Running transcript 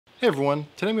Hey everyone,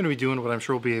 today I'm going to be doing what I'm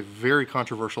sure will be a very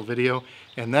controversial video,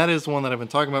 and that is one that I've been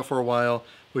talking about for a while,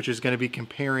 which is going to be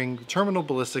comparing terminal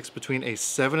ballistics between a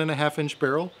 7.5-inch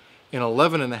barrel, an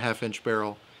 11.5-inch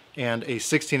barrel, and a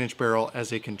 16-inch barrel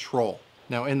as a control.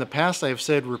 Now in the past I have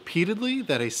said repeatedly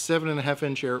that a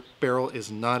 7.5-inch barrel is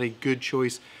not a good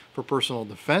choice for personal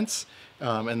defense,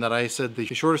 and that I said the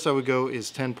shortest I would go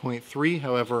is 10.3,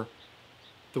 however,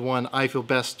 the one I feel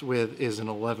best with is an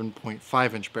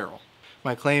 11.5-inch barrel.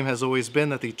 My claim has always been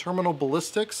that the terminal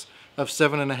ballistics of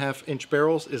 7.5-inch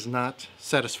barrels is not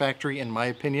satisfactory, in my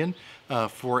opinion,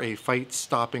 for a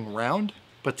fight-stopping round.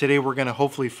 But today we're going to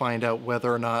hopefully find out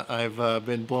whether or not I've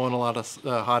been blowing a lot of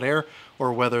hot air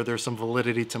or whether there's some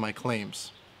validity to my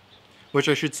claims. Which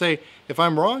I should say, if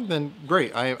I'm wrong, then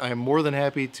great. I'm more than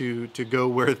happy to go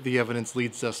where the evidence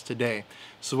leads us today.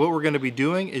 So what we're going to be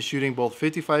doing is shooting both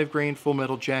 55 grain full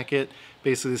metal jacket,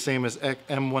 basically the same as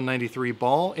M193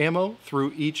 ball ammo,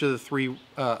 through each of the three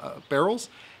barrels.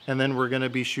 And then we're going to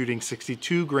be shooting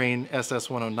 62 grain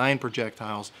SS109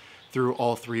 projectiles through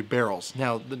all three barrels.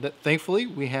 Now, thankfully,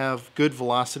 we have good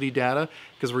velocity data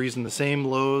because we're using the same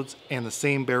loads and the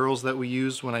same barrels that we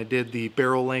used when I did the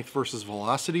barrel length versus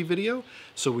velocity video.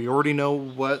 So we already know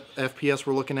what FPS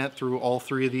we're looking at through all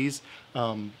three of these.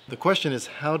 The question is,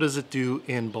 how does it do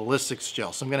in ballistics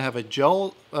gel? So I'm gonna have a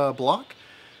gel block,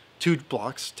 2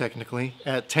 blocks technically,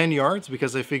 at 10 yards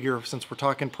because I figure since we're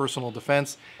talking personal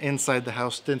defense, inside the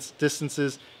house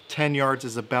distances, 10 yards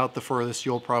is about the furthest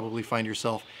you'll probably find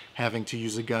yourself having to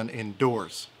use a gun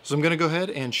indoors. So I'm going to go ahead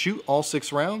and shoot all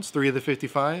 6 rounds, 3 of the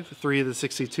 55, 3 of the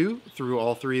 62, through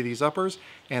all 3 of these uppers,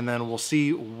 and then we'll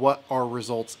see what our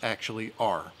results actually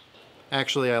are.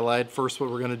 Actually, I lied. First, what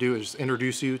we're going to do is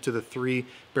introduce you to the 3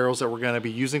 barrels that we're going to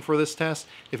be using for this test.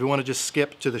 If you want to just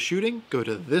skip to the shooting, go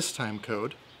to this time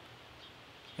code.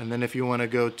 And then if you want to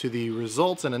go to the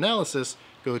results and analysis,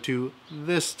 go to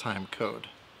this time code.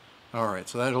 Alright,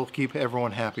 so that'll keep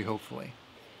everyone happy, hopefully.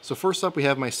 So first up, we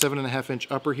have my 7.5-inch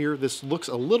upper here. This looks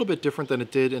a little bit different than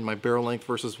it did in my barrel length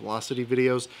versus velocity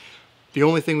videos. The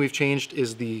only thing we've changed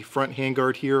is the front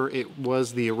handguard here. It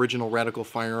was the original Radical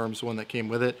Firearms one that came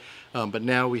with it, but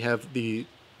now we have the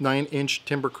 9-inch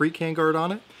Timber Creek handguard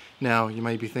on it. Now, you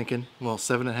might be thinking, well,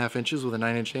 7.5 inches with a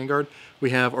 9-inch handguard.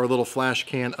 We have our little flash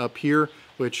can up here,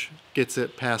 which gets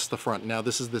it past the front. Now,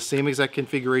 this is the same exact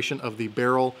configuration of the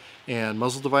barrel and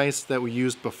muzzle device that we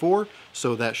used before,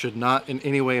 so that should not in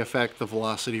any way affect the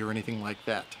velocity or anything like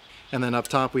that. And then up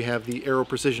top, we have the Aero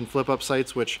Precision flip-up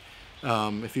sights, which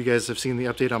if you guys have seen the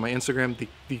update on my Instagram,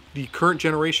 the current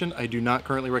generation I do not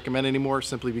currently recommend anymore,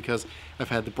 simply because I've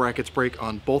had the brackets break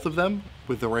on both of them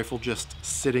with the rifle just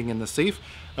sitting in the safe,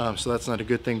 so that's not a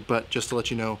good thing, but just to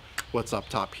let you know what's up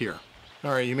top here.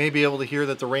 Alright, you may be able to hear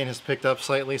that the rain has picked up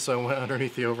slightly, so I went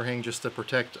underneath the overhang just to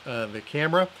protect the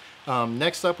camera.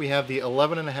 Next up, we have the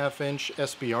 11.5-inch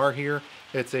SBR here.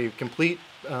 It's a complete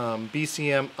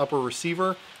BCM upper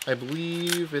receiver. I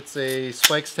believe it's a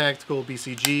Spikes Tactical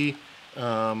BCG.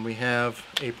 We have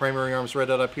a primary arms red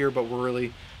dot up here, but we're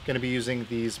really going to be using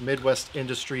these Midwest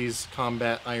Industries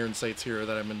combat iron sights here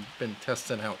that I've been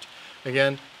testing out.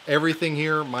 Again, everything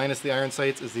here minus the iron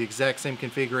sights is the exact same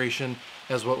configuration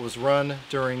as what was run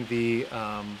during the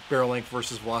barrel length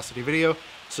versus velocity video,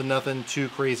 so nothing too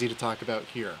crazy to talk about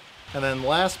here. And then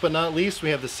last but not least, we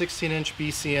have the 16-inch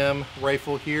BCM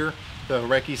rifle here, the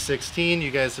Recce 16.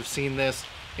 You guys have seen this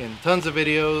in tons of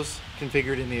videos,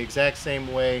 configured in the exact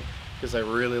same way, because I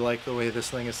really like the way this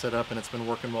thing is set up and it's been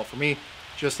working well for me.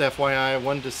 Just FYI,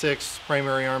 1-6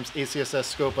 primary arms ACSS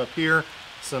scope up here,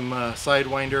 some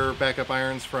Sidewinder backup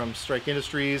irons from Strike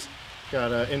Industries,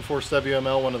 got an Enforce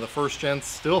WML, one of the first gens,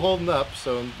 still holding up,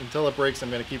 so until it breaks I'm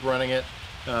going to keep running it,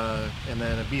 and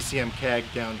then a BCM CAG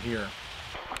down here.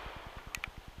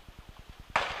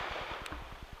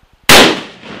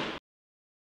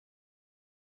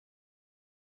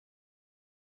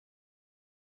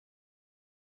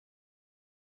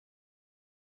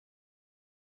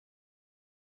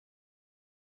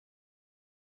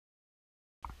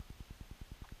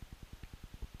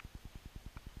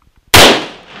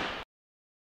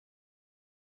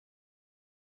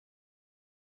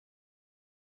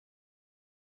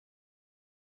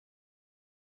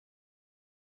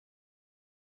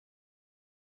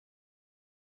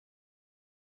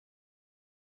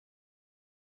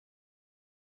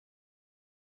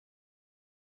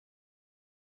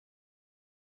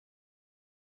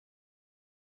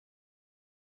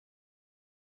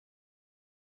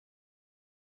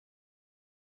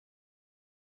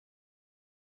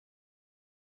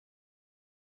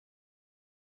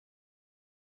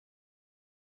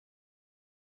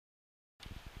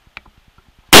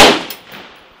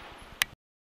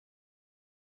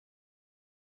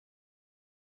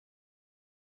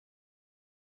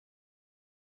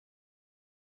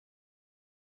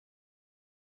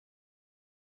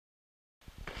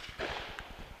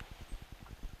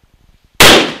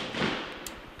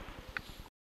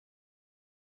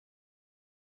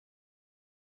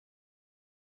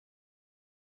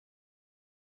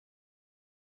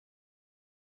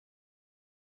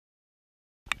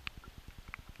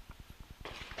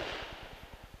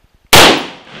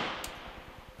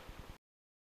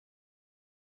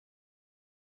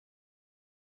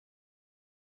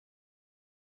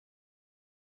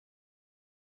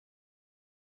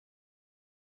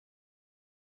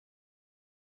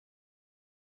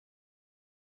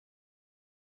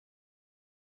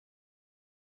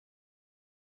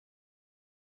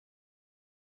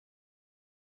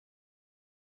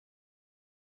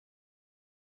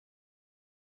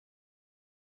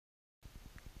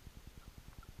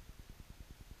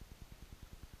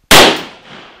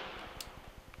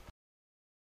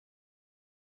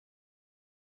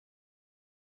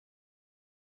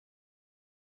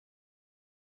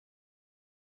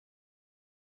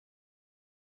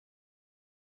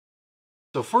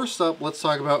 So first up, let's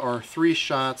talk about our 3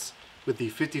 shots with the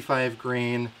 55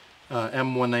 grain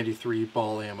M193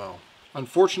 ball ammo.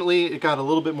 Unfortunately, it got a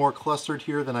little bit more clustered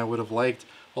here than I would have liked.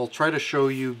 I'll try to show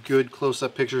you good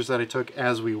close-up pictures that I took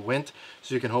as we went,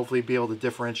 so you can hopefully be able to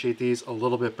differentiate these a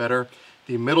little bit better.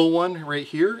 The middle one right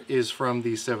here is from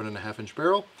the 7.5-inch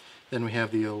barrel. Then we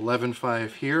have the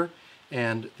 11.5 here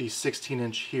and the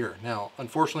 16-inch here. Now,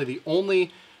 unfortunately, the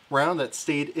only round that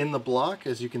stayed in the block,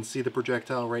 as you can see the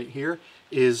projectile right here,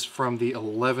 is from the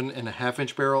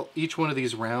 11.5-inch barrel. Each one of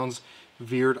these rounds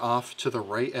veered off to the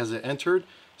right as it entered.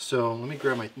 So let me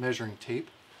grab my measuring tape.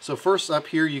 So first up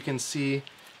here, you can see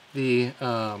the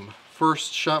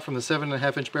first shot from the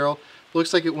 7.5-inch barrel.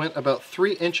 Looks like it went about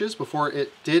 3 inches before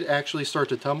it did actually start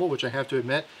to tumble, which I have to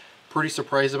admit, pretty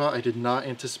surprised about. I did not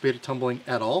anticipate it tumbling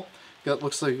at all.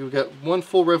 Looks like we've got 1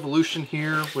 full revolution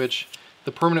here, which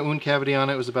the permanent wound cavity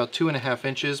on it was about 2.5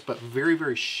 inches, but very,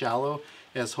 very shallow,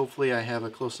 as hopefully I have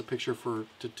a close-up picture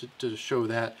to show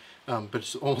that. But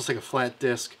it's almost like a flat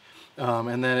disc.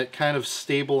 And then it kind of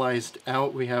stabilized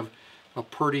out. We have a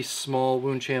pretty small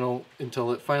wound channel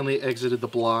until it finally exited the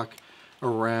block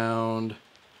around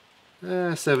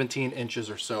 17 inches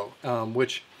or so,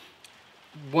 which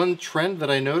one trend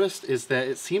that I noticed is that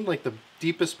it seemed like the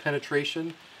deepest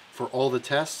penetration for all the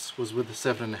tests was with the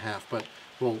 7.5, but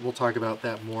we'll talk about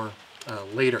that more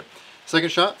later.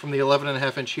 Second shot from the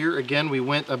 11.5-inch here. Again, we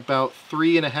went about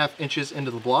 3.5 inches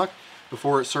into the block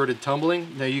before it started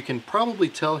tumbling. Now you can probably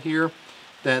tell here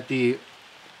that the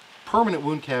permanent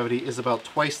wound cavity is about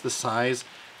twice the size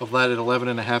of that at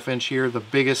 11.5-inch here, the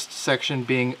biggest section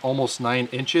being almost 9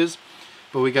 inches.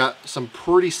 But we got some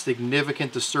pretty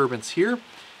significant disturbance here,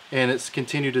 and it's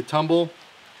continued to tumble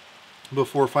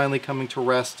before finally coming to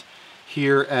rest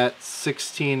here at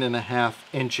 16.5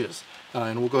 inches.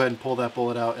 And we'll go ahead and pull that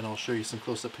bullet out, and I'll show you some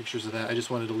close-up pictures of that. I just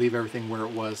wanted to leave everything where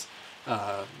it was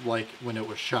like when it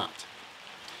was shot.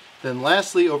 Then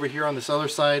lastly, over here on this other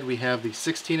side, we have the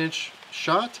 16-inch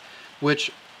shot,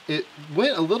 which it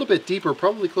went a little bit deeper,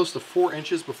 probably close to 4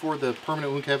 inches before the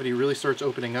permanent wound cavity really starts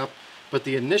opening up. But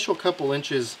the initial couple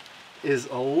inches is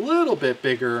a little bit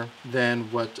bigger than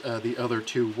what the other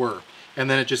two were. And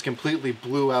then it just completely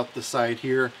blew out the side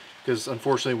here, because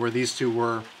unfortunately where these two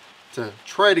were, to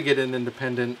try to get an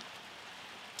independent,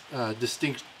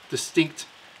 distinct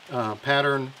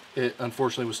pattern, it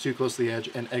unfortunately was too close to the edge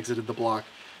and exited the block.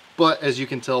 But as you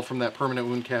can tell from that permanent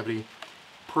wound cavity,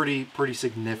 pretty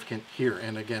significant here.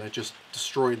 And again, it just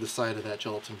destroyed the side of that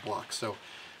gelatin block. So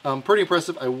pretty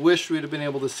impressive. I wish we'd have been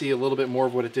able to see a little bit more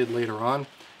of what it did later on,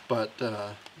 but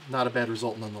not a bad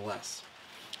result nonetheless.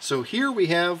 So here we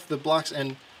have the blocks,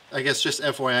 and I guess just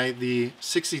FYI, the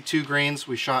 62 grains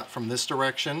we shot from this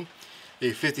direction,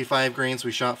 the 55 grains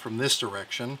we shot from this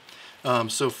direction.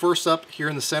 So first up here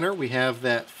in the center, we have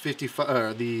that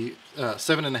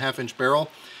 7.5-inch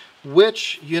barrel,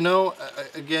 which, you know,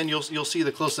 again, you'll see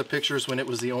the close-up pictures when it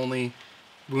was the only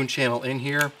wound channel in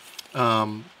here,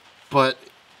 but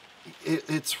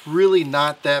it's really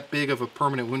not that big of a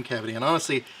permanent wound cavity. And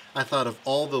honestly, I thought of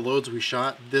all the loads we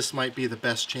shot, this might be the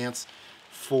best chance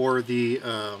for the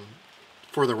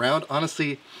round.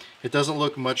 Honestly, it doesn't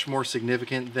look much more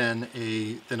significant than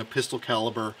a pistol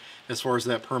caliber as far as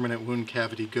that permanent wound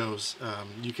cavity goes.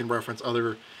 You can reference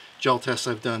other gel tests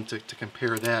I've done to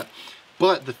compare that.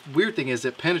 But the weird thing is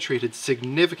it penetrated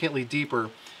significantly deeper,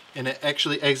 and it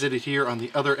actually exited here on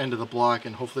the other end of the block,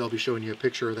 and hopefully I'll be showing you a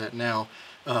picture of that now.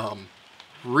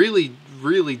 Really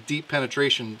deep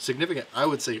penetration, significant, I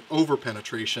would say over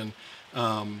penetration,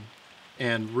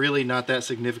 and really not that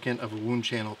significant of a wound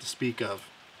channel to speak of.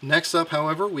 Next up,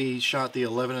 however, we shot the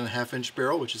 11.5-inch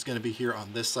barrel, which is going to be here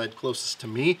on this side closest to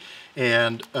me,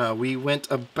 and we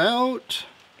went about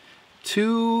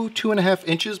 2.5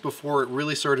 inches before it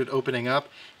really started opening up,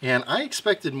 and I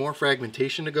expected more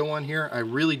fragmentation to go on here. I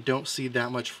really don't see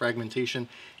that much fragmentation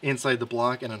inside the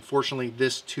block, and unfortunately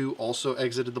this too also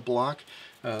exited the block.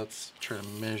 Let's try to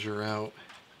measure out.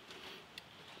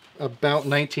 About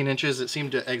 19 inches. It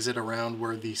seemed to exit around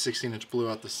where the 16-inch blew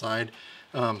out the side.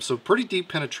 So pretty deep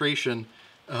penetration,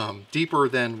 deeper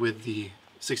than with the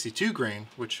 62 grain,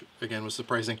 which again was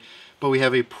surprising, but we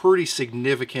have a pretty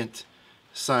significant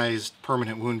sized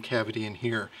permanent wound cavity in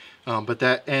here, but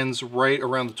that ends right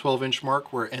around the 12-inch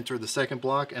mark where it entered the second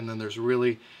block, and then there's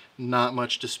really not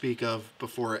much to speak of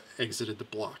before it exited the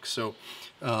block. So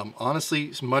honestly,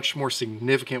 it's much more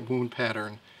significant wound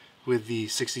pattern with the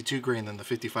 62 grain than the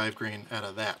 55 grain out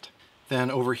of that.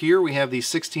 Then over here we have the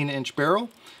 16-inch barrel,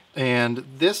 and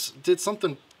this did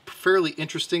something fairly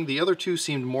interesting. The other two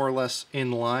seemed more or less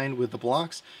in line with the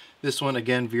blocks. This one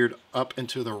again veered up and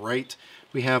to the right,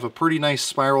 We have a pretty nice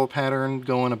spiral pattern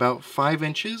going about 5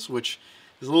 inches, which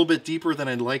is a little bit deeper than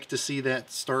I'd like to see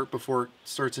that start before it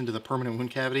starts into the permanent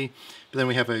wound cavity. But then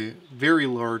we have a very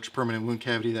large permanent wound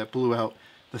cavity that blew out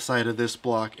the side of this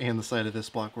block and the side of this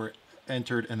block where it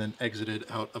entered and then exited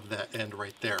out of that end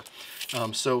right there.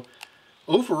 So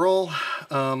overall,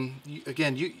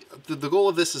 again, the goal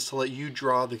of this is to let you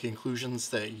draw the conclusions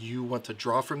that you want to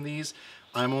draw from these.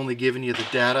 I'm only giving you the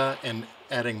data and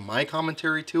adding my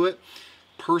commentary to it.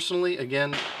 Personally,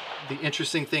 again, the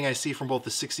interesting thing I see from both the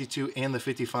 62 and the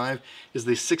 55 is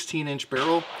the 16-inch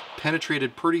barrel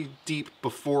penetrated pretty deep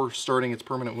before starting its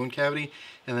permanent wound cavity,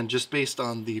 and then just based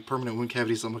on the permanent wound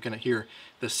cavities I'm looking at here,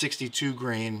 the 62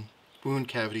 grain wound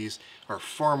cavities are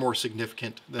far more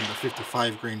significant than the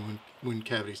 55 grain wound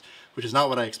cavities, which is not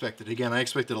what I expected. Again, I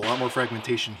expected a lot more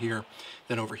fragmentation here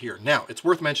than over here. Now, it's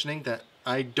worth mentioning that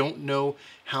I don't know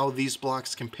how these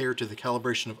blocks compare to the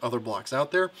calibration of other blocks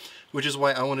out there, which is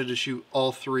why I wanted to shoot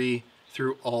all three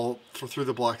through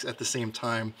the blocks at the same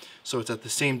time, so it's at the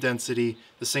same density,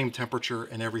 the same temperature,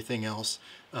 and everything else,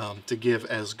 to give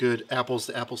as good apples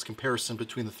to apples comparison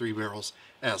between the 3 barrels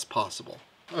as possible.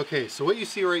 Okay, so what you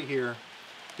see right here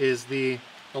is the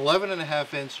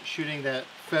 11.5 inch shooting that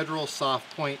Federal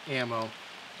soft point ammo,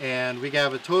 and we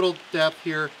have a total depth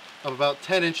here of about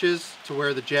 10 inches to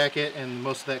where the jacket and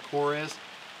most of that core is.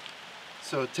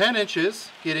 So 10 inches,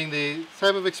 getting the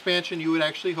type of expansion you would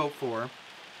actually hope for,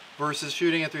 versus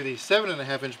shooting it through the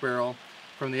 7.5 inch barrel.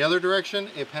 From the other direction,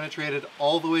 it penetrated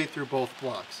all the way through both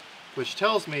blocks, which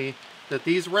tells me that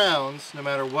these rounds, no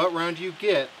matter what round you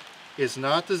get, is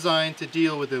not designed to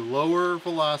deal with the lower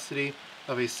velocity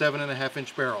of a 7.5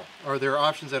 inch barrel. Are there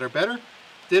options that are better?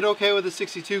 Did okay with the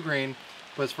 62 grain,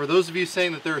 but for those of you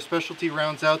saying that there are specialty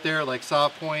rounds out there like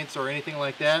soft points or anything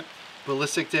like that,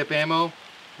 ballistic tip ammo,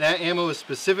 that ammo is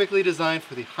specifically designed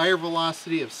for the higher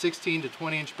velocity of 16 to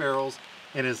 20 inch barrels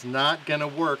and is not going to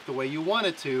work the way you want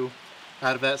it to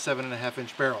out of that 7.5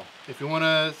 inch barrel. If you want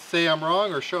to say I'm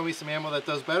wrong or show me some ammo that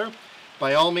does better,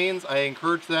 by all means, I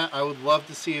encourage that. I would love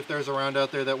to see if there's a round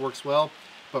out there that works well,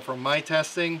 but from my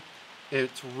testing,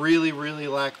 it's really, really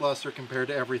lackluster compared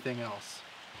to everything else.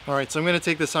 All right, so I'm going to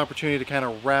take this opportunity to kind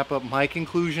of wrap up my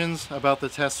conclusions about the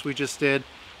tests we just did.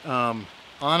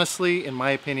 Honestly, in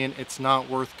my opinion, it's not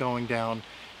worth going down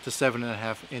to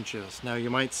 7.5 inches. Now,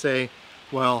 you might say,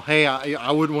 well, hey,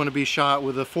 I wouldn't want to be shot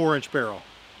with a 4-inch barrel.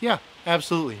 Yeah,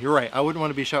 absolutely, you're right. I wouldn't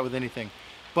want to be shot with anything.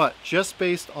 But just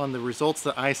based on the results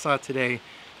that I saw today,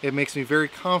 it makes me very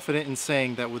confident in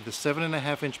saying that with the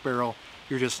 7.5 inch barrel,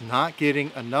 you're just not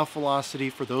getting enough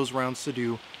velocity for those rounds to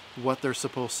do what they're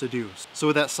supposed to do. So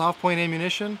with that soft point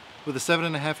ammunition, with a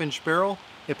 7.5 inch barrel,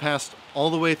 it passed all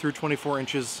the way through 24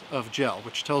 inches of gel,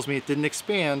 which tells me it didn't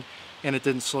expand and it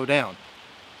didn't slow down.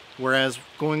 Whereas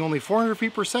going only 400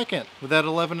 feet per second with that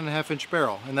 11.5 inch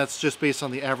barrel, and that's just based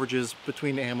on the averages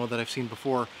between ammo that I've seen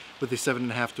before with the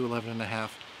 7.5 to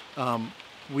 11.5.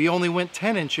 We only went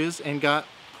 10 inches and got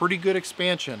pretty good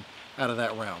expansion out of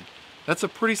that round. That's a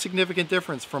pretty significant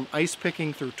difference from ice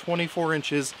picking through 24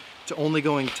 inches to only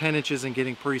going 10 inches and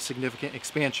getting pretty significant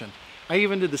expansion. I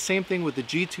even did the same thing with the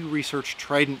G2 Research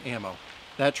Trident ammo.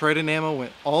 That Trident ammo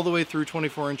went all the way through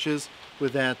 24 inches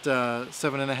with that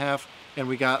 7.5, and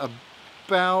we got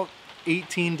about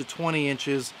 18 to 20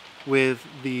 inches with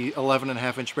the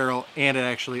 11.5 inch barrel, and it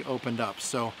actually opened up.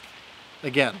 So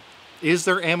again, is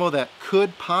there ammo that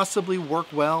could possibly work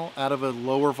well out of a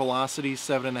lower velocity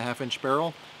 7.5 inch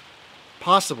barrel?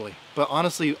 Possibly, but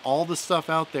honestly, all the stuff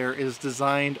out there is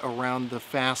designed around the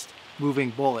fast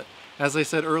moving bullet. As I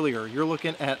said earlier, you're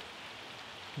looking at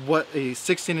what a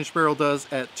 16-inch barrel does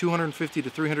at 250 to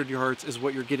 300 yards is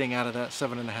what you're getting out of that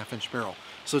 7.5 inch barrel.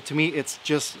 So to me, it's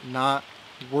just not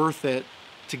worth it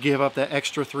to give up that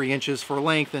extra 3 inches for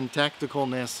length and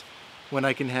tacticalness when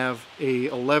I can have a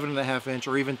 11.5 inch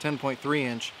or even 10.3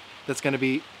 inch that's going to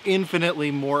be infinitely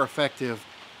more effective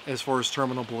as far as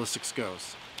terminal ballistics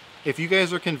goes. If you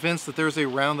guys are convinced that there's a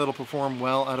round that'll perform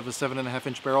well out of a 7.5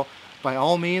 inch barrel, by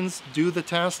all means, do the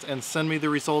test and send me the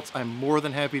results. I'm more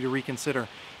than happy to reconsider.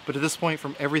 But at this point,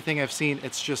 from everything I've seen,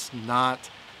 it's just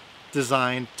not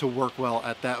designed to work well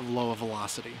at that low a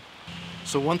velocity.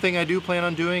 So one thing I do plan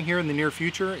on doing here in the near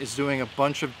future is doing a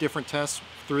bunch of different tests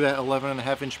through that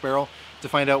 11.5 inch barrel to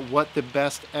find out what the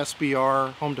best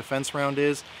SBR home defense round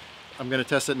is. I'm going to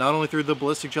test it not only through the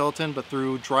ballistic gelatin, but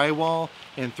through drywall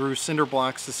and through cinder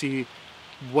blocks to see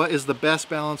what is the best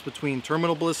balance between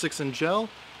terminal ballistics and gel,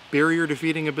 barrier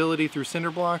defeating ability through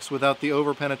cinder blocks without the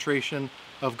over penetration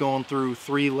of going through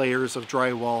 3 layers of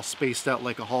drywall spaced out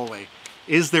like a hallway.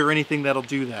 Is there anything that'll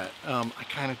do that? I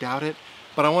kind of doubt it,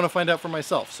 but I want to find out for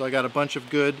myself. So I got a bunch of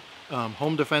good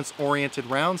home defense oriented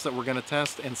rounds that we're going to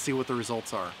test and see what the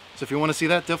results are. So if you want to see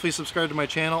that, definitely subscribe to my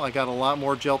channel. I got a lot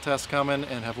more gel tests coming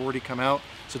and have already come out,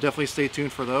 so definitely stay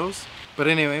tuned for those. But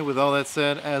anyway, with all that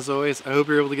said, as always, I hope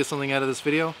you're able to get something out of this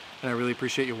video, and I really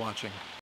appreciate you watching.